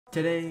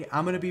Today,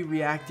 I'm going to be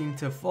reacting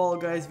to Fall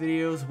Guys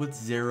videos with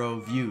 0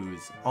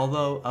 views.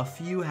 Although a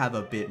few have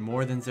a bit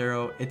more than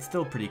 0, it's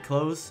still pretty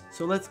close.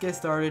 So let's get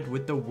started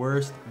with the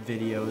worst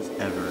videos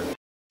ever.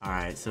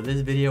 Alright, so this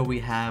video we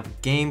have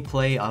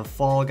gameplay of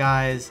Fall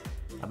Guys.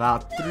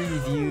 About 3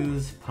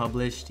 views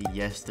published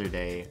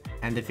yesterday.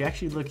 And if you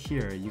actually look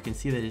here, you can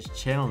see that his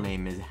channel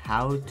name is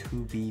How to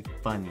Be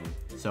Funny.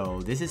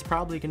 So this is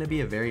probably going to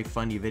be a very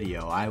funny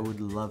video. I would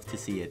love to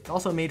see it.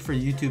 Also made for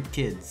YouTube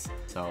Kids.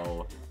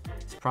 So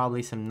it's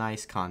probably some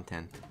nice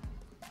content.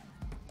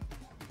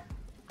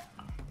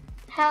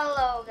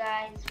 Hello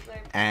guys.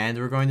 And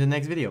we're going to the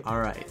next video.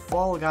 Alright,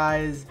 Fall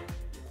Guys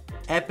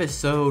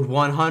episode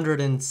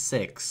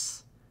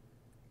 106.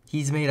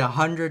 He's made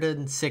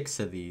 106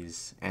 of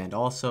these, and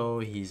also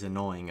he's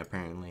annoying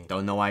apparently.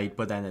 Don't know why he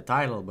put that in the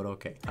title, but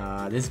okay.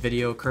 This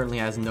video currently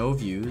has no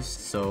views,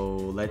 so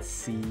let's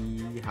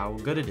see how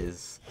good it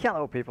is.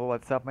 Hello people,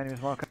 what's up? My name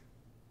is Mark.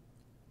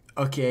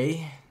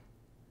 Okay.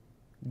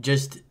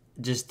 Just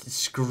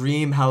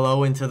scream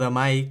hello into the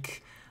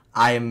mic.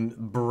 I'm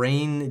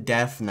brain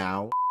deaf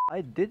now. I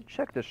did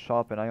check the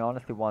shop and I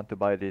honestly want to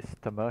buy this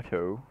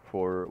tomato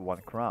for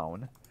 1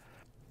 crown.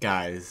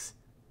 Guys,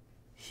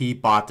 he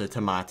bought the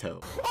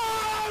tomato.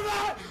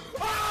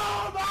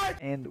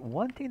 And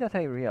one thing that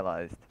I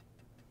realized,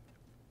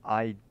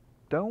 I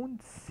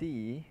don't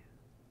see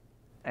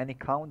any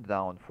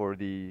countdown for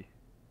the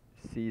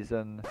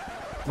season.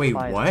 Wait,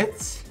 final.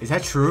 what? Is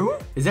that true?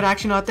 Is it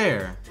actually not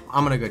there?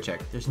 I'm gonna go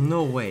check. There's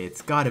no way.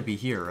 It's gotta be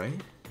here, right?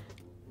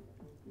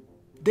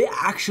 They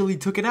actually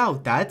took it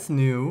out. That's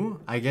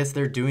new. I guess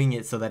they're doing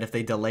it so that if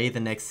they delay the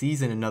next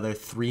season another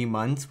 3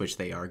 months, which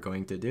they are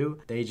going to do,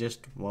 they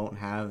just won't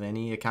have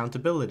any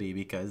accountability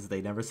because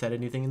they never said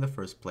anything in the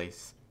first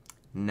place.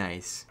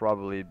 Nice.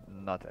 Probably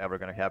not ever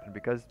gonna happen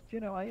because, you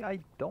know, I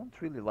don't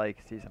really like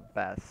season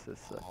passes.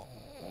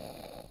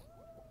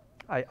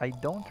 I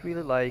don't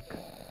really like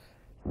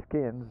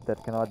skins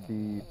that cannot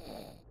be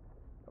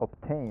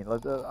obtained.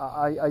 Like,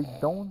 I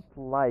don't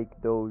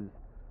like those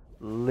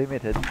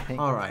limited things.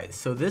 Alright,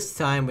 so this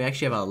time we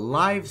actually have a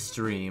live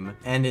stream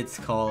and it's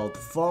called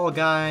Fall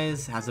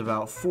Guys. Has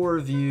about 4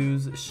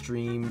 views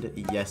streamed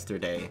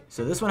yesterday.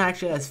 So this one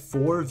actually has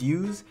 4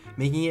 views,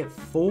 making it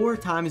 4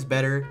 times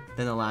better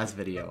than the last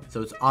video.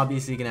 So it's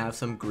obviously gonna have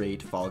some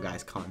great Fall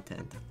Guys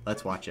content.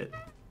 Let's watch it.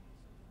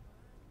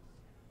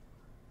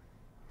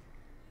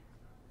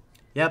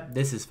 Yep,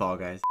 this is Fall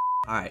Guys.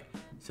 Alright,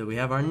 so we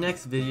have our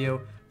next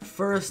video.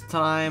 First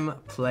time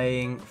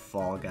playing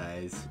Fall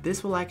Guys.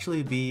 This will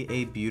actually be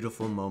a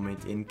beautiful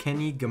moment in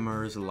Kenny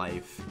Gamer's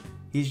life.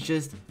 He's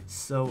just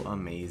so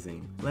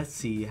amazing. Let's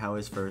see how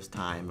his first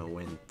time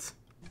went.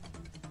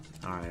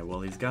 Alright,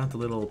 well he's got the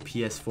little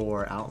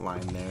PS4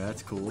 outline there,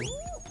 that's cool.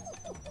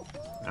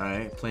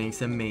 Alright, playing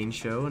some main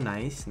show,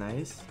 nice,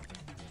 nice.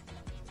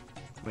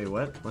 Wait,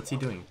 what? What's he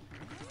doing?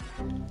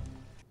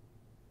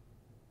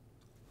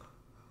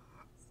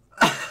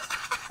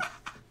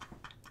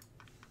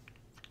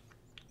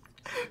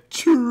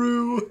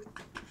 True.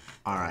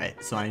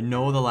 Alright, so I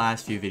know the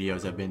last few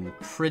videos have been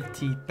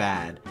pretty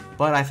bad,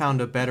 but I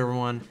found a better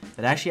one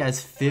that actually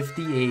has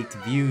 58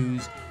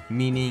 views,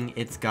 meaning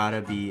it's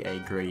gotta be a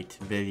great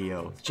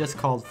video. It's just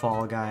called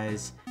Fall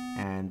Guys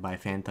and by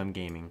Phantom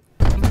Gaming.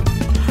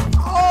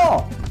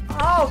 Oh!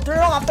 Oh, turn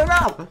off the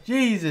mouth!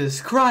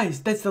 Jesus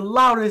Christ, that's the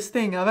loudest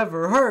thing I've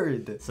ever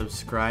heard!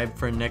 Subscribe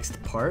for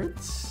next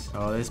parts?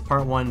 Oh, this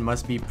part 1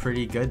 must be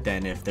pretty good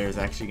then if there's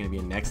actually gonna be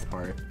a next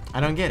part. I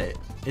don't get it.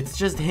 It's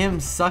just him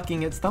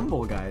sucking at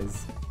Stumble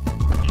Guys.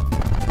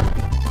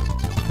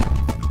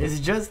 It's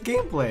just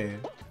gameplay.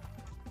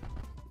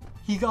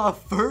 He got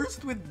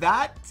first with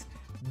that?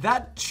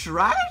 That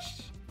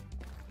trash?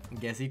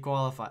 Guess he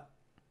qualified.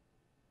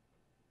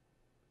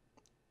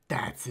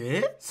 That's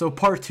it? So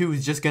part 2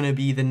 is just gonna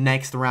be the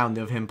next round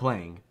of him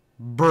playing.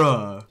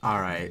 Bruh.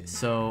 Alright,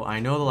 so I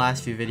know the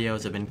last few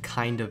videos have been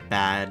kind of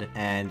bad,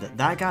 and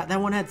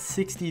that one had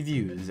 60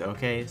 views,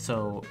 okay?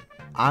 So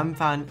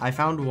I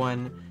found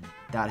one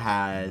that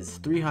has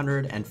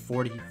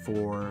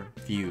 344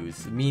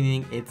 views,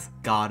 meaning it's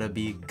gotta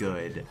be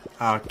good.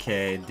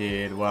 Okay,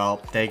 dude,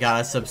 well, they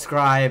gotta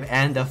subscribe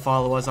and to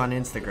follow us on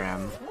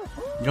Instagram.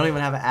 You don't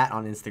even have an @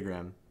 on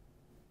Instagram.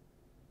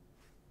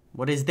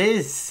 What is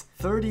this?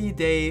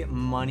 30-day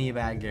money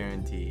back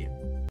guarantee.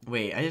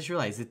 Wait, I just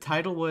realized the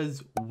title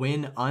was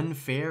When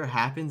Unfair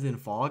Happens in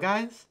Fall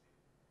Guys?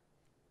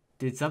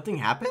 Did something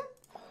happen?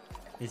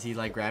 Is he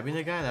like grabbing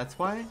the guy? That's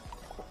why?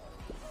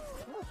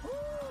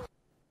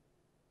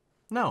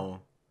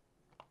 No.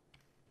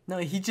 No,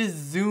 he just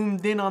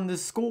zoomed in on the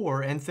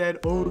score and said,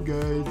 "Oh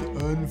guys,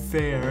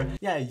 unfair."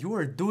 Yeah, you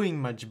weren't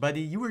doing much,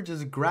 buddy. You were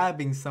just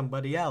grabbing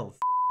somebody else.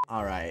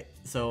 Alright,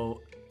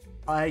 so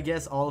I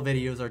guess all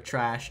videos are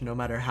trash no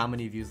matter how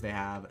many views they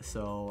have.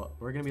 So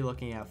we're gonna be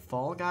looking at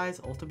Fall Guys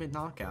Ultimate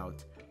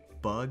Knockout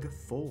Bug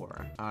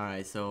 4.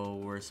 Alright, so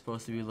we're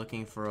supposed to be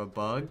looking for a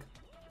bug.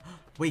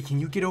 Wait, can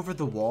you get over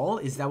the wall?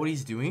 Is that what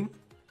he's doing?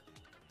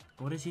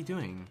 What is he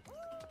doing?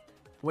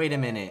 Wait a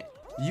minute.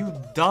 You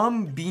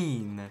dumb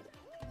bean.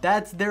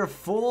 That's their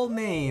full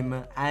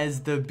name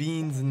as the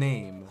bean's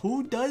name.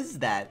 Who does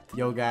that?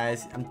 Yo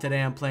guys,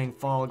 today I'm playing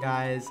Fall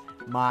Guys.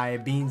 My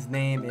bean's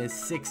name is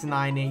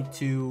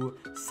 6982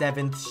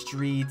 7th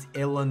Street,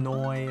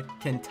 Illinois,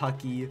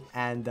 Kentucky.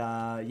 And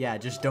yeah,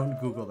 just don't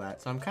Google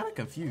that. So I'm kind of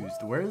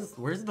confused.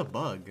 Where's the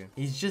bug?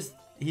 He's just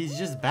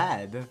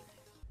bad.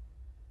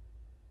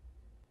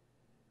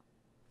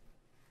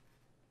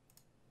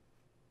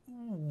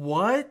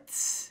 What?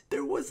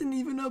 There wasn't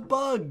even a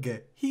bug.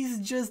 He's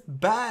just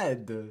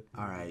bad.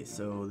 Alright,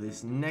 so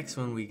this next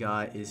one we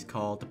got is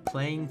called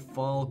Playing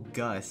Fall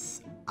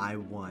Gus. I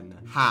won.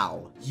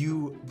 How?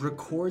 You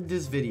record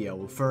this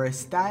video for a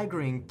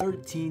staggering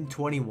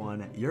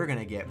 $13.21. You're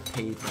gonna get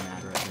paid from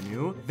ad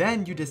revenue.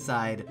 Then you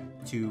decide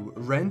to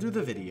render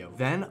the video,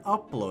 then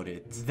upload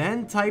it,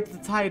 then type the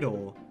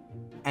title,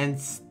 and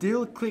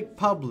still click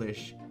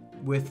publish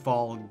with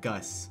Fall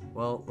Gus.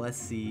 Well, let's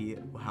see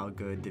how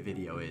good the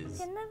video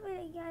is. In the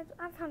video, guys,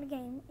 I found a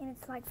game, and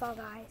it's like Fall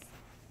Guys.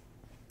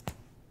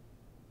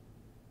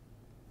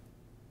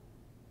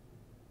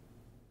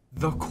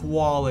 The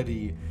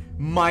quality.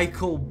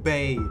 Michael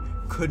Bay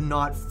could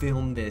not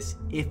film this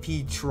if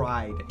he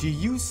tried. Do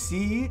you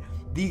see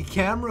the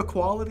camera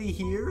quality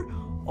here?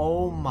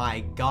 Oh my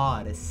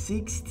god,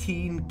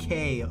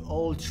 16K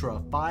Ultra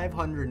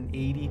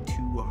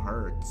 582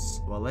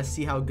 Hertz. Well, let's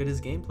see how good his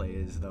gameplay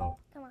is though.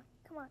 Come on.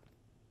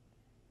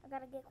 I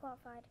gotta get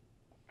qualified.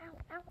 Ow.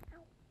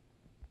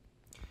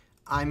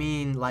 I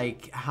mean,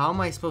 like, how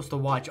am I supposed to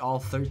watch all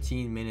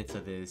 13 minutes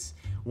of this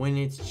when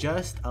it's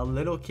just a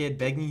little kid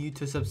begging you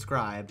to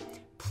subscribe,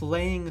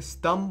 playing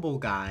Stumble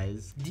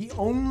Guys? The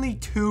only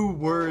 2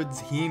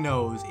 words he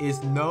knows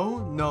is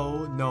no,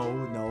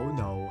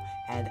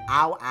 and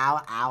ow.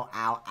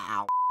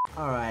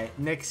 Alright,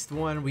 next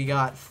one we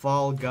got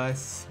Fall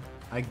Gus.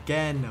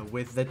 Again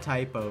with the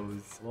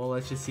typos. Well,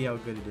 let's just see how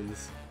good it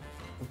is.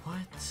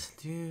 What?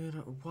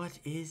 Dude, what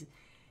is...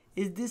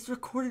 Is this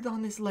recorded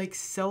on his, like,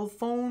 cell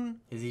phone?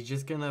 Is he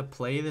just gonna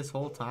play this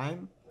whole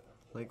time?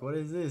 Like, what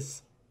is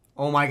this?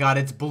 Oh my god,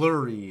 it's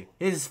blurry.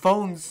 His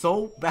phone's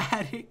so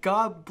bad it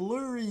got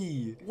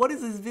blurry. What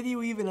is this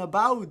video even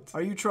about?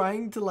 Are you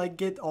trying to, like,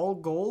 get all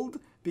gold?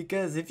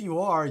 Because if you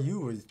are, you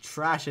was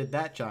trash at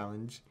that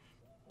challenge.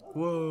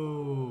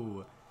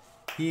 Whoa.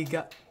 He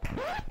got...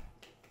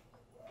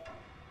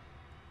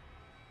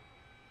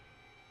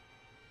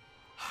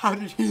 How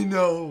did he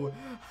know?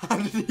 How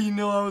did he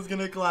know I was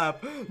gonna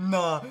clap?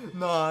 Nah.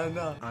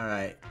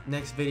 Alright,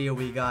 next video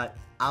we got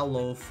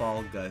Allo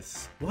Fall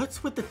Gus.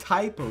 What's with the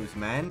typos,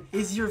 man?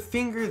 Is your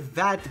finger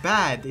that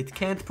bad it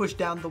can't push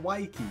down the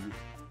Y key?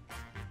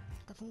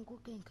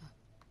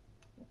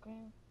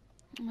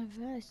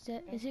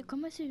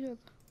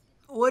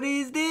 What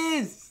is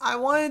this? I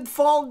wanted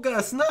Fall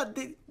Gus, not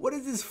the... What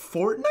is this,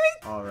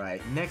 Fortnite?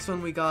 Alright, next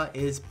one we got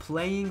is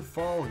Playing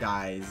Fall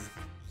Guys.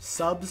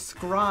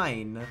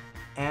 Subscribe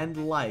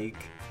and like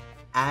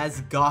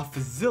as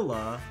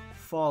Gothzilla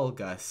Fall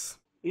Gus.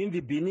 In the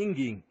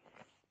beginning,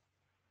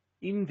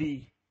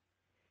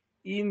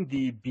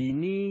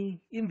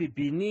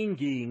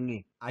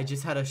 I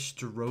just had a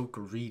stroke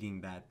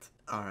reading that.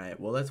 Alright,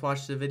 well, let's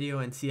watch the video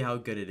and see how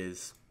good it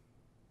is.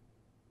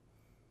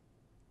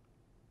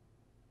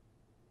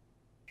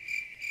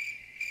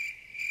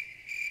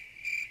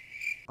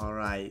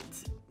 Alright,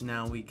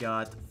 now we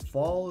got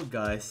Fall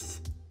Gus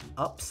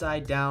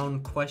upside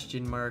down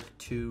question mark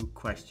to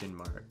question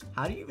mark.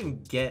 How do you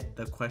even get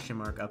the question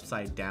mark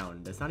upside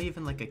down? There's not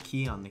even like a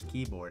key on the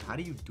keyboard. How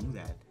do you do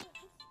that?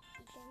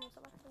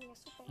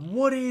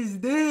 What is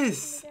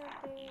this?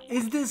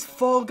 Is this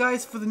Fall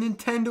Guys for the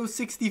Nintendo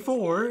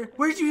 64?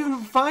 Where'd you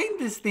even find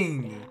this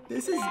thing?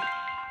 This is...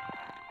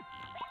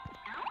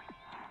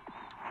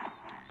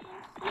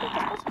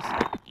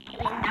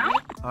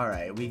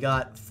 Alright, we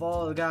got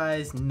Fall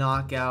Guys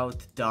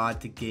knockout dot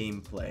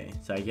gameplay.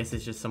 So I guess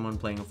it's just someone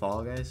playing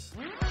Fall Guys.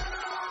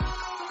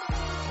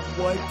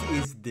 What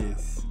is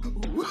this?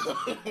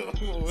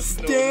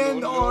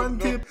 Stand on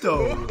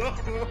tiptoe.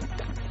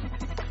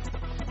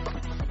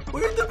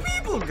 Where'd the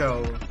people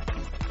go?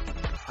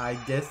 I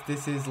guess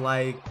this is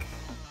like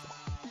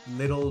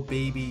little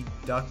baby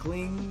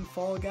duckling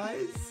Fall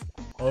Guys.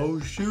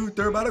 Oh shoot,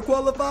 they're about to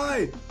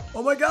qualify.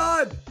 Oh my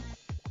god.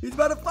 He's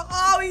about to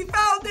oh, he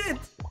found it.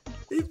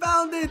 He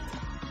found it!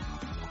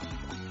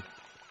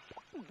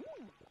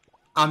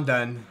 I'm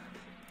done.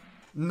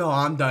 No,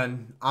 I'm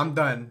done. I'm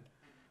done.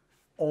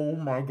 Oh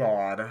my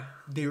god.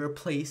 They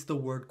replaced the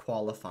word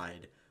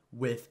qualified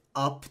with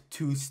up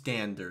to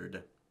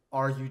standard.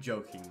 Are you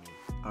joking me?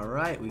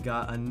 Alright, we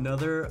got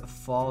another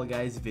Fall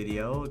Guys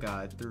video.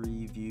 Got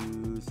 3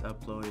 views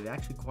uploaded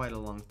actually quite a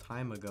long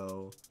time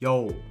ago.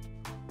 Yo.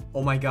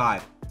 Oh my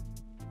god.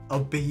 A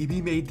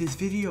baby made this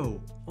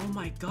video. Oh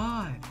my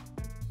god.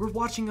 We're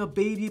watching a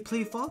baby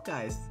play Fall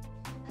Guys.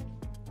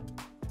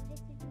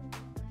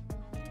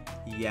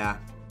 Yeah.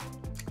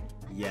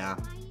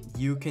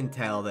 You can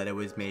tell that it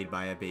was made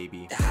by a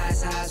baby. The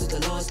highs with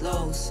the lowest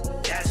lows.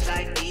 Just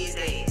like these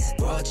days.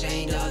 World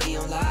chained, doggy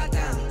on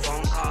lockdown.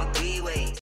 Phone call 3 ways.